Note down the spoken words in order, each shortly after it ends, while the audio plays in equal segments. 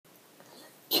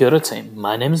Kia ora team,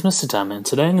 my name is Mr. Dharma and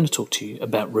today I'm going to talk to you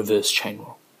about reverse chain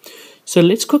rule. So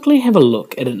let's quickly have a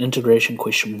look at an integration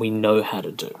question we know how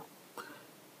to do.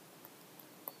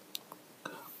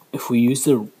 If we use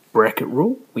the bracket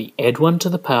rule, we add 1 to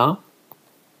the power,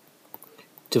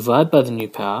 divide by the new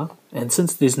power, and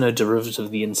since there's no derivative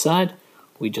of the inside,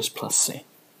 we just plus c.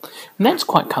 And that's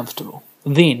quite comfortable.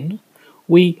 Then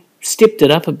we stepped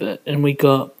it up a bit and we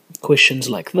got questions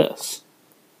like this,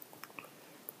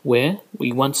 where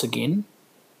we once again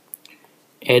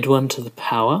add 1 to the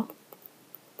power,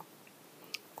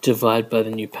 divide by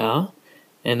the new power,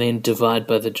 and then divide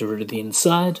by the derivative of the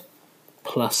inside,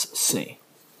 plus c.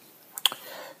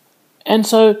 And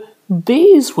so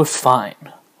these were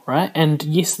fine, right? And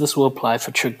yes, this will apply for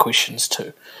trig questions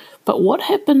too. But what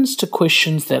happens to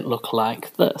questions that look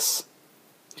like this?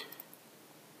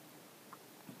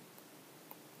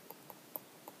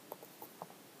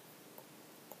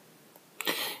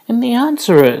 And the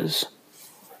answer is,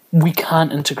 we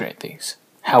can't integrate these.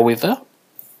 However,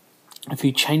 if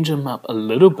you change them up a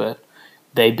little bit,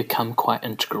 they become quite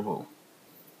integrable.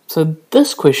 So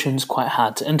this question is quite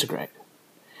hard to integrate.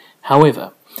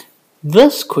 However,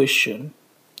 this question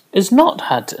is not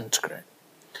hard to integrate.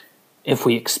 If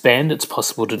we expand, it's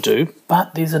possible to do,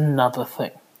 but there's another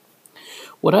thing.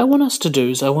 What I want us to do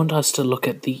is I want us to look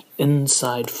at the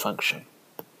inside function,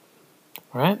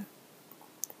 right?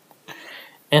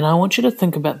 And I want you to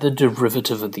think about the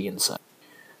derivative of the inside.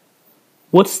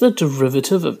 What's the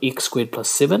derivative of x squared plus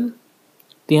 7?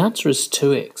 The answer is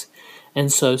 2x.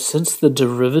 And so since the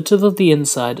derivative of the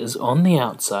inside is on the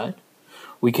outside,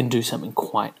 we can do something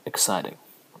quite exciting.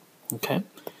 Okay?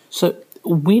 So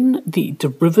when the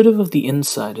derivative of the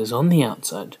inside is on the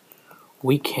outside,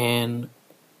 we can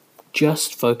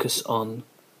just focus on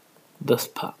this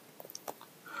part.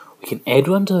 We can add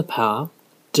 1 to the power,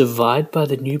 divide by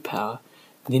the new power,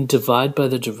 then divide by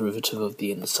the derivative of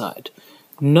the inside.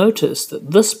 Notice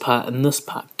that this part and this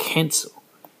part cancel,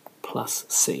 plus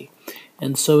c.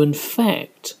 And so in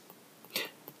fact,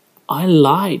 I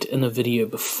lied in a video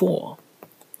before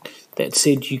that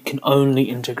said you can only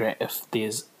integrate if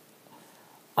there's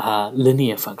a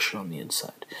linear function on the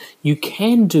inside. You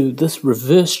can do this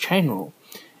reverse chain rule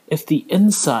if the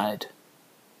inside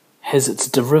has its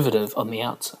derivative on the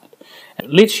outside.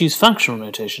 And let's use functional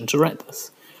notation to write this.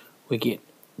 We get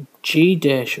g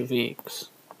dash of x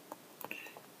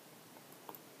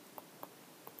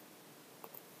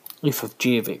f of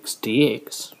g of x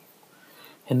dx,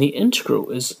 and the integral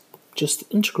is just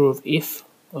the integral of f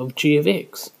of g of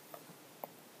x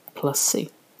plus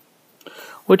c,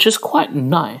 which is quite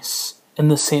nice in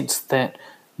the sense that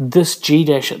this g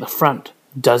dash at the front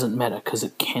doesn't matter because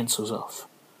it cancels off.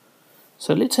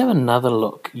 So let's have another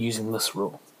look using this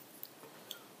rule.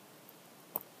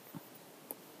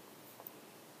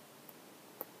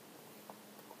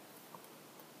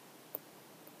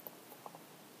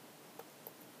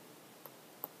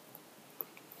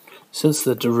 Since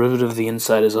the derivative of the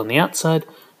inside is on the outside,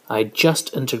 I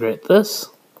just integrate this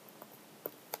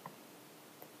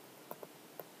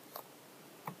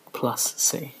plus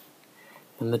c.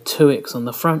 And the 2x on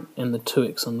the front and the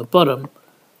 2x on the bottom,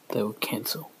 they will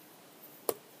cancel.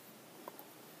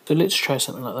 So let's try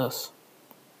something like this.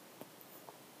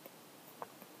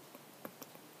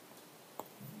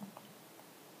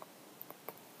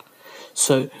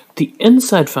 So the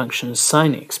inside function is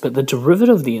sine x, but the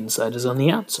derivative of the inside is on the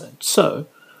outside. So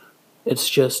it's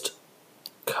just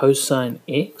cosine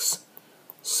x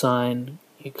sine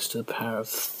x to the power of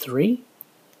 3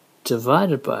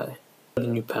 divided by the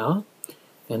new power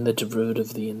and the derivative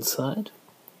of the inside.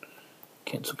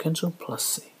 Cancel, cancel, plus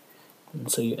c.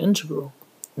 And so your integral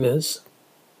is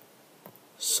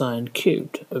sine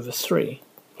cubed over 3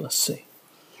 plus c,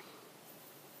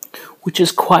 which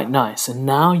is quite nice. And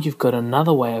now you've got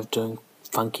another way of doing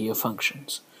funkier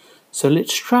functions. So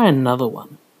let's try another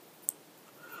one.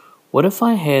 What if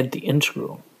I had the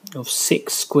integral of sec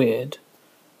squared,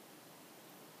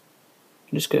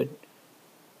 let's go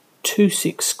 2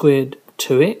 sec squared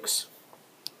 2x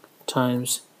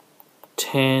times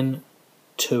tan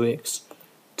 2x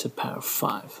to the power of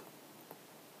 5.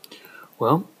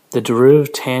 Well, the derivative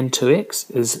of tan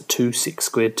 2x is 2 sec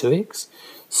squared 2x,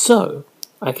 so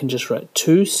I can just write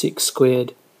 2 sec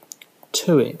squared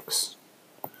 2x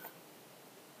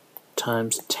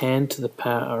times tan to the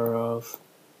power of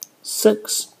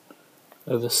 6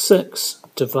 over 6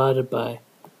 divided by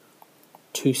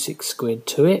 2 sec squared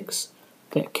 2x.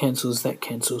 That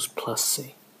cancels, plus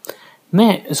c. And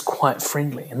that is quite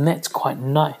friendly, and that's quite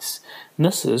nice. And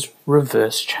this is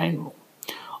reverse chain rule.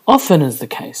 Often is the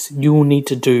case, you will need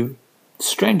to do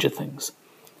stranger things.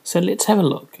 So let's have a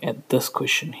look at this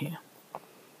question here.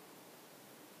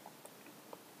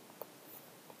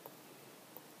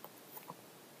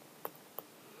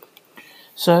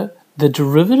 So the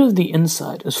derivative of the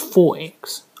inside is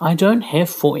 4x. I don't have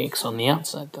 4x on the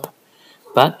outside though.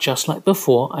 But just like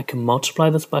before, I can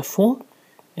multiply this by 4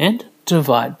 and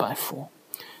divide by 4.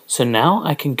 So now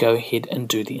I can go ahead and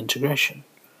do the integration.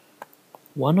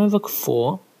 1 over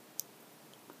 4,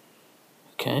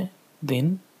 okay,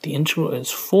 then the integral is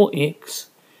 4x,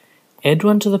 add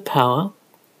 1 to the power,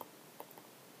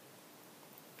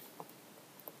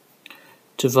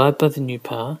 divide by the new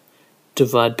power,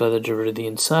 divide by the derivative of the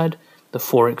inside, the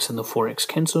 4x and the 4x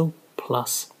cancel,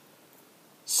 plus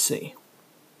c.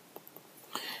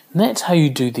 And that's how you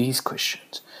do these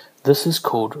questions. This is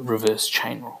called reverse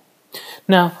chain rule.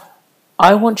 Now,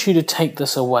 I want you to take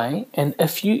this away, and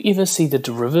if you ever see the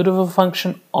derivative of a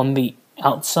function on the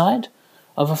outside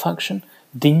of a function,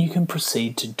 then you can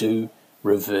proceed to do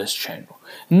reverse chain rule.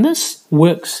 And this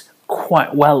works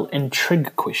quite well in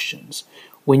trig questions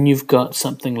when you've got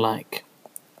something like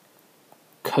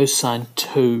cosine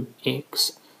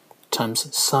 2x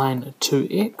times sine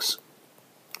 2x.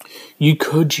 You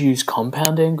could use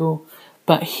compound angle,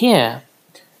 but here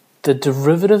the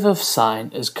derivative of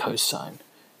sine is cosine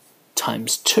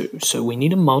times 2. So we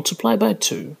need to multiply by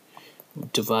 2,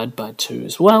 divide by 2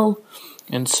 as well.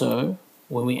 And so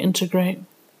when we integrate,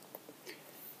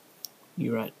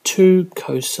 you write 2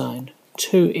 cosine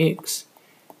 2x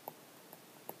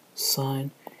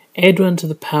sine, add 1 to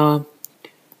the power,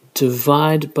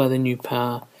 divide by the new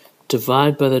power,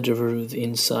 divide by the derivative of the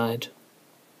inside,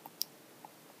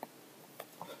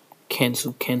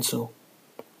 cancel, cancel,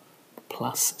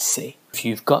 plus c. If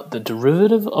you've got the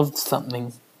derivative of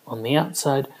something on the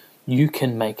outside, you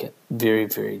can make it very,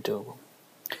 very doable.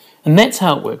 And that's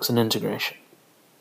how it works in integration.